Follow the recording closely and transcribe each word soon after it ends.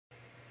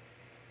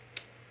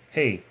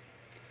Hey,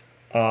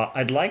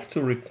 I'd like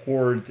to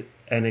record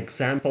an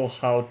example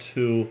how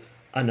to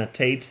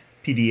annotate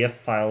PDF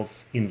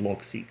files in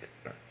LogSeq.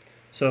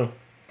 So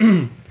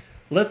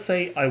let's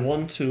say I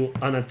want to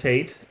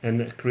annotate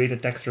and create a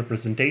text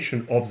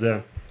representation of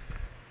the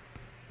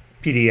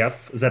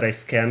PDF that I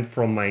scanned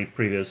from my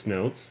previous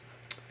notes.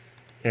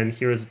 And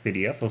here is a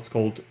PDF. It's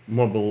called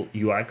Mobile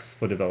UX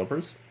for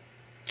Developers.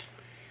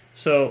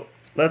 So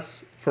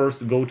let's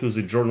first go to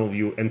the journal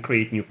view and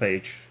create new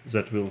page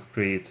that will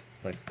create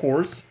like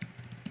course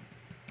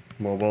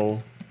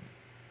Mobile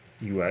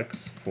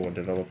UX for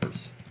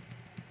Developers.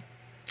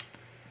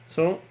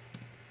 So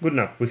good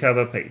enough, we have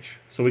a page.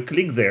 So we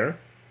click there.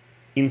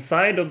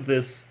 Inside of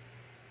this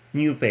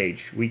new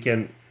page, we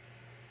can,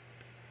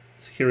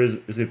 here is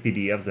the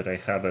PDF that I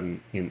have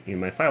in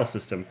my file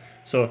system.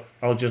 So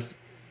I'll just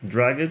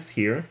drag it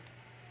here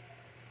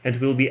and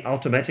it will be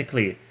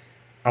automatically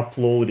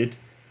uploaded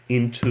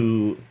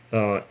into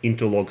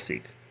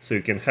LogSeq. So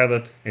you can have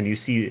it and you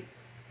see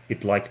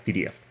it like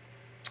PDF.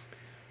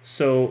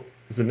 So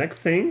the next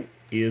thing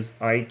is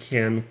I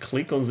can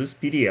click on this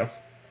PDF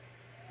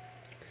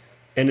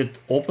and it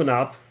open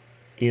up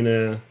in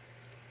a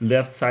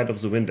left side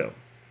of the window.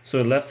 So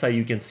on the left side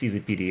you can see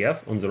the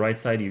PDF, on the right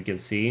side you can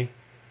see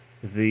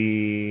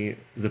the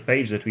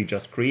page that we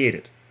just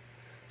created.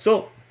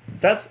 So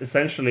that's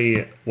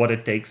essentially what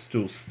it takes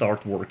to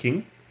start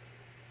working.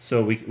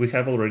 So we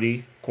have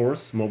already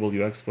course Mobile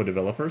UX for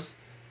Developers,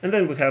 and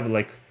then we have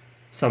like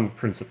some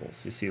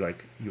principles. You see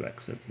like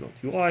UX, it's not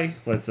UI.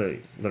 Let's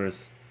say there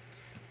is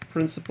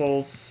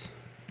principles,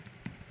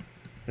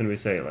 and we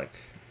say like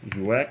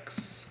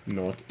UX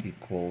not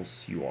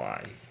equals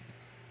UI.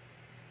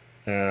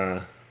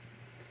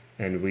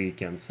 And we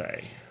can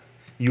say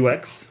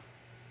UX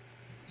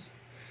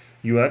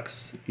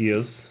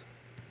is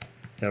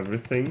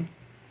everything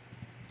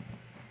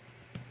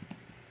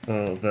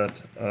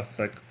that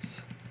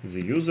affects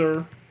the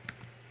user,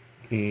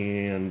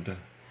 and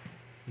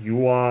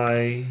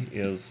UI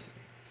is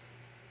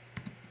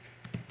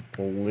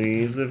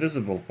only the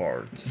visible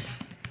part.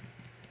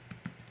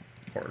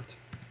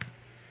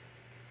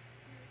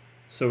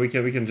 So we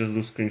can just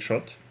do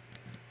screenshot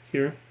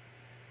here,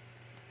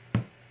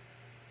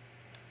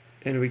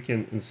 and we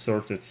can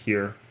insert it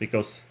here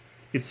because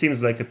it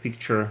seems like a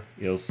picture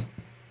is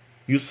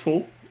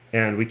useful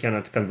and we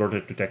cannot convert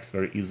it to text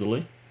very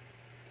easily.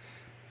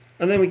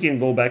 And then we can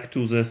go back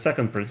to the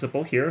second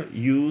principle here,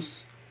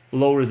 use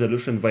low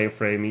resolution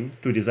wireframing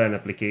to design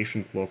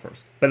application flow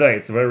first. By the way,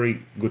 it's a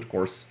very good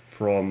course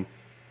from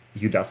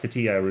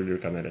Udacity, I really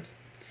recommend it.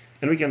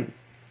 And we can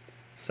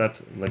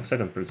set like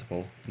second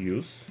principle,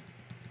 use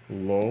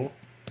low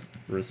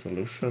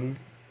resolution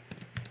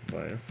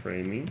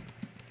wireframing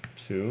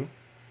to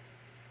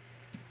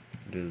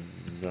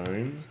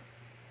design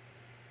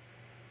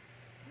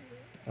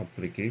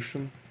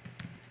application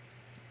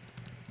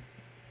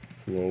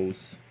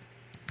flows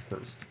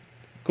first.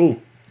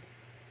 Cool.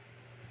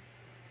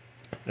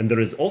 And there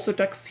is also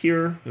text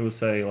here. It will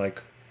say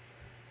like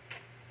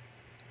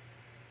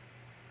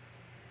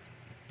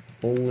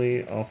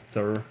only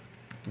after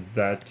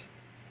that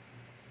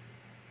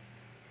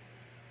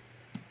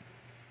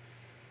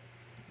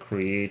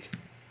create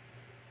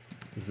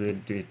the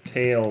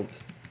detailed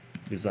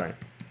design.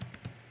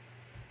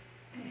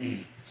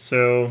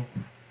 So,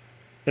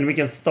 and we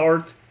can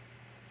start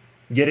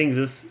getting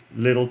these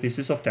little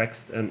pieces of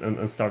text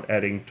and start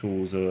adding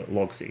to the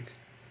LogSeq.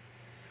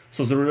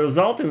 So the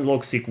result in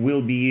LogSeq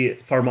will be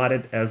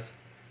formatted as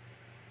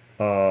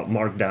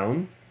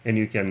Markdown, and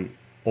you can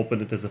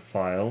open it as a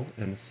file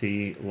and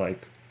see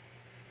like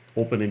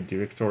open a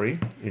directory,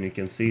 and you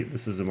can see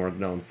this is a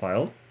Markdown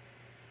file.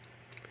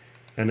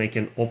 And I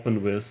can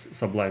open with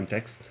Sublime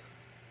Text.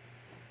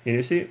 And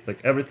you see like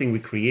everything we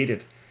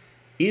created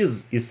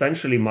is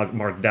essentially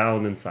marked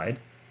down inside.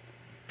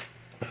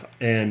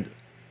 And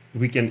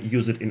we can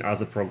use it in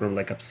other programs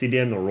like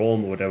Obsidian or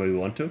Roam or whatever we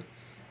want to.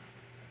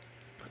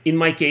 In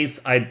my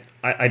case, I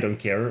don't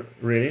care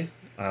really.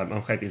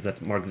 I'm happy that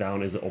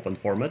Markdown is an open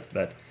format,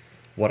 but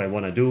what I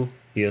want to do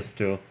is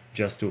to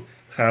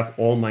have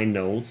all my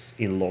notes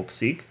in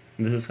LogSeq.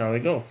 And this is how I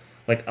go.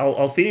 Like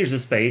I'll finish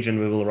this page and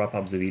we will wrap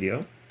up the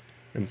video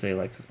and say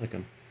like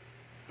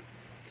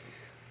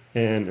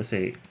and I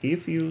say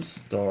if you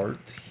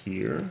start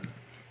here,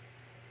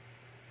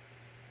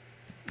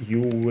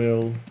 you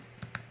will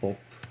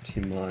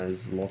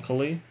optimize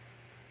locally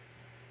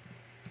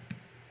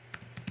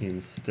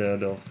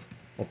instead of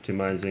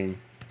optimizing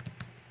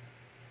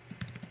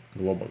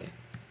globally.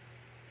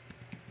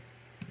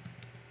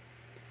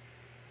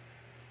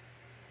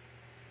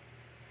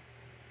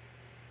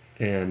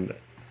 And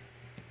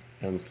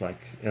it's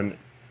like, and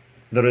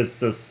there is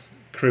this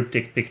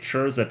cryptic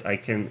picture that I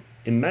can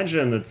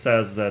imagine that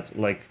says that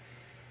like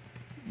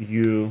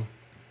you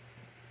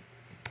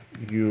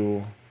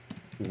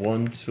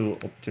want to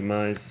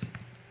optimize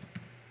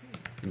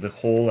the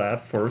whole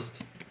app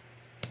first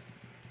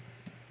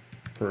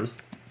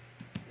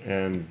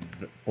and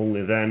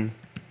only then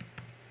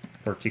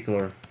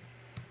particular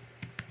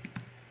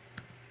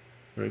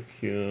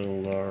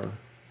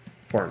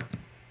form.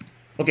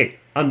 Okay,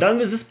 I'm done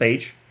with this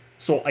page.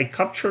 So I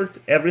captured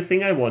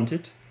everything I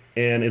wanted,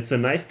 and it's a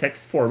nice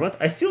text format.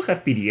 I still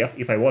have PDF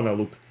if I want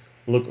to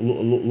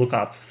look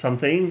up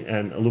something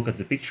and look at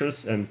the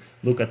pictures and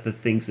look at the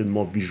things in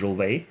more visual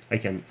way. I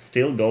can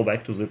still go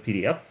back to the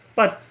PDF,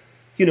 but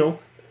you know,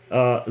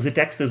 the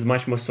text is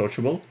much more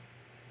searchable.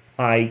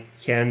 I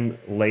can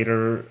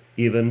later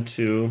even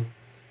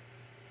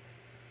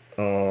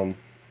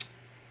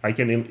I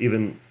can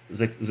even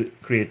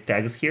create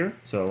tags here.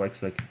 So like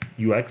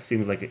UX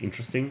seems like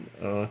interesting,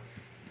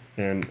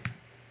 and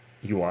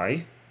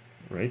UI,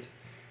 right?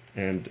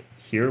 And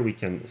here we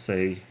can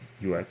say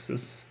UX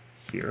is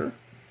here,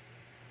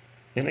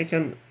 and I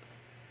can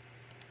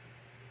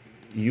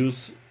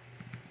use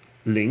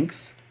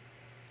links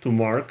to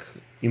mark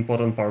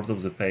important parts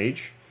of the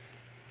page.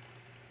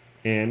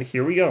 And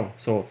here we go.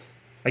 So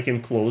I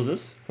can close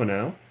this for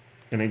now,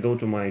 and I go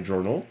to my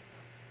journal.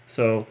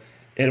 So,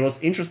 and what's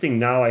interesting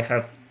now, I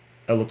have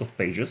a lot of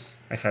pages.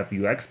 I have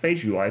UX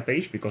page, UI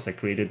page, because I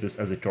created this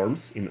as a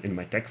terms in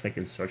my text. I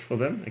can search for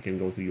them. I can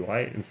go to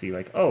UI and see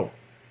like, oh,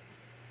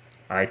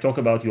 I talk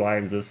about UI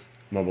in this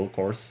mobile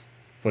course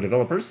for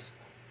developers.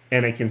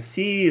 And I can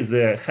see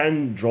the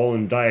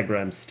hand-drawn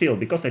diagram still,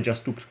 because I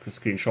just took a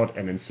screenshot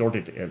and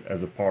inserted it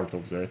as a part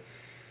of the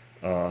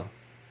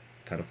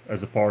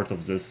as a part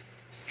of this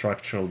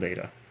structural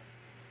data.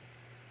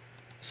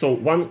 So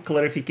one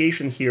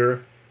clarification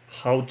here,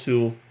 how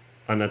to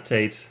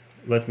annotate.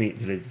 Let me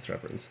delete this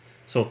reference.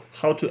 So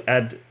how to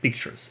add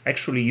pictures.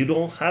 Actually, you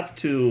don't have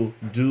to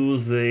do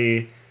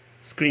the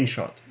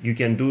screenshot. You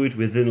can do it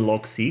within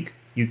LogSeq.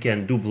 You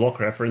can do block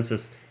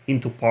references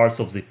into parts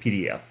of the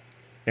PDF.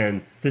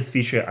 And this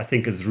feature, I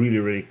think, is really,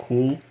 really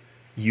cool.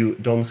 You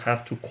don't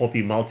have to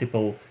copy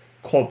multiple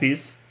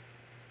copies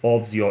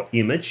of your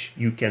image.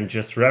 You can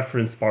just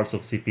reference parts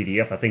of the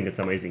PDF. I think it's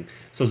amazing.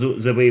 So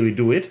the way we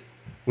do it,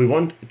 we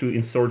want to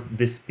insert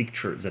this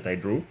picture that I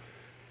drew.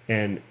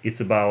 And it's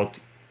about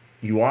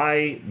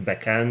UI,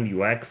 backend,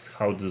 UX,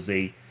 how do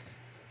they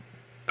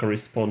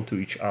correspond to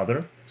each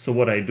other. So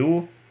what I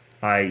do,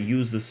 I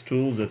use this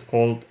tool that's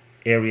called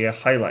Area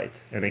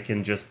Highlight, and I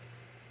can just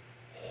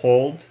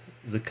hold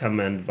the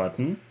command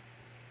button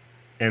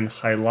and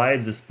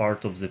highlight this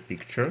part of the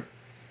picture,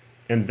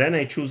 and then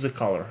I choose the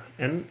color,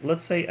 and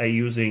let's say I'm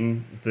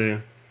using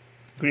the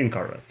green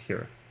color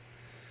here.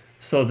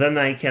 So then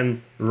I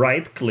can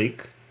right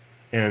click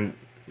and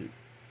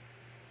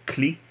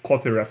click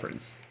copy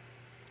reference.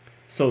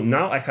 So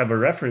now I have a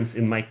reference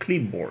in my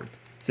clipboard.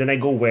 Then I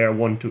go where I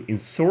want to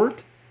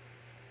insert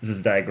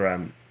this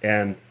diagram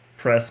and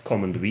press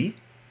Command V,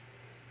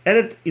 and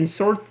it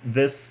insert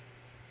this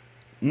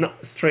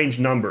strange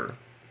number,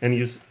 and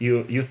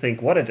you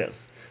think what it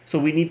is. So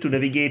we need to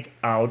navigate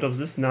out of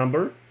this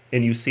number,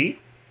 and you see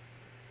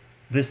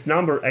this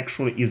number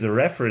actually is a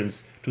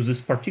reference to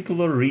this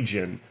particular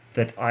region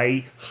that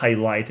I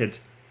highlighted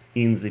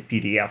in the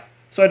PDF.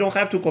 So I don't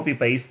have to copy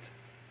paste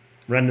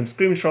random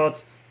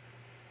screenshots.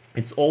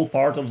 It's all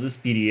part of this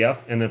PDF,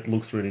 and it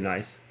looks really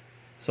nice.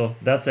 So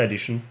that's the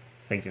addition.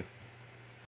 Thank you.